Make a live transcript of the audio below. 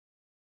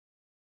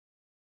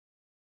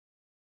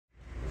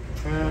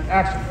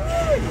action.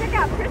 Check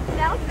out Chris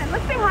Nelson.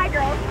 Let's say hi,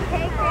 girls.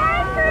 Hey,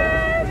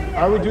 Chris.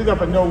 I would do that,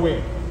 but no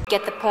win.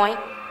 Get the point?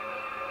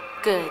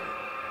 Good.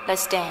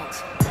 Let's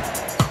dance.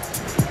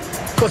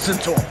 Listen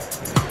to him.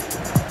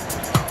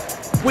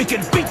 We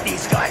can beat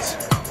these guys.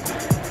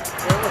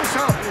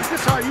 Is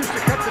this how I used to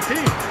cut the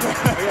team?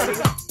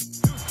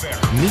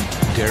 Meet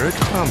Derek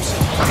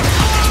Thompson.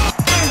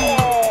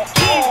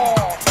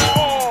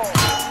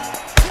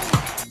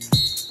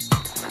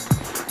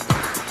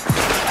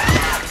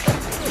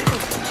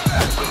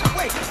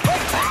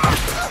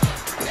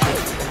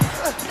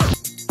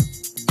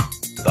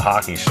 The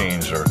hockey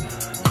scenes are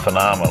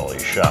phenomenally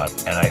shot,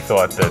 and I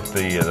thought that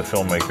the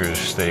filmmakers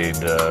stayed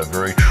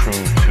very true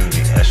to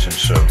the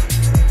essence of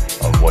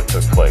what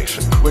took place.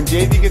 When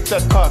Davey gets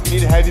that puck, you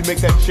need to have you make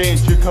that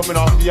change. You're coming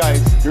off the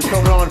ice. You're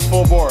coming on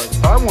full board.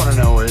 What I want to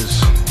know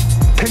is,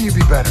 can you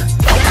be better?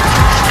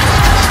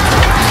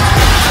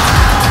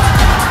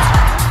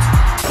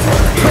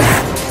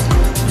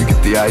 You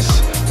get the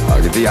ice, I'll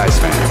get the ice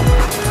man.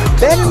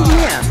 Ben and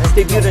GM has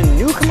debuted a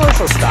new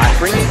commercial spot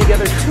bringing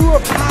together two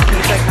of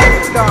hockey's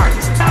iconic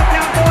stars.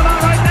 Countdown going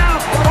on right now.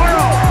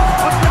 Morrow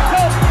up the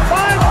coast.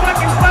 5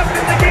 seconds left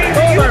in the game.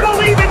 Do you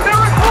believe in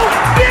miracles?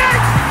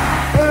 Yes!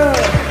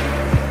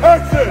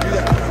 Exit!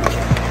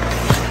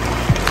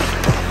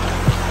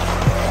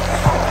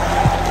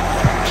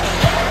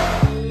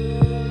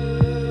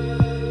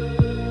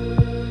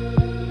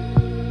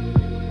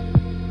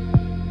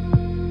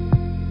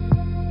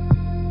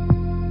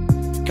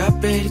 Got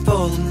ready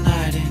for the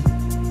night in.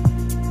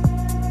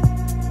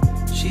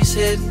 She's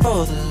heading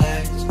for the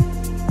lights,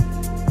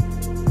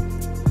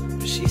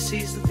 but she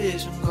sees the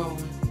vision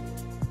going.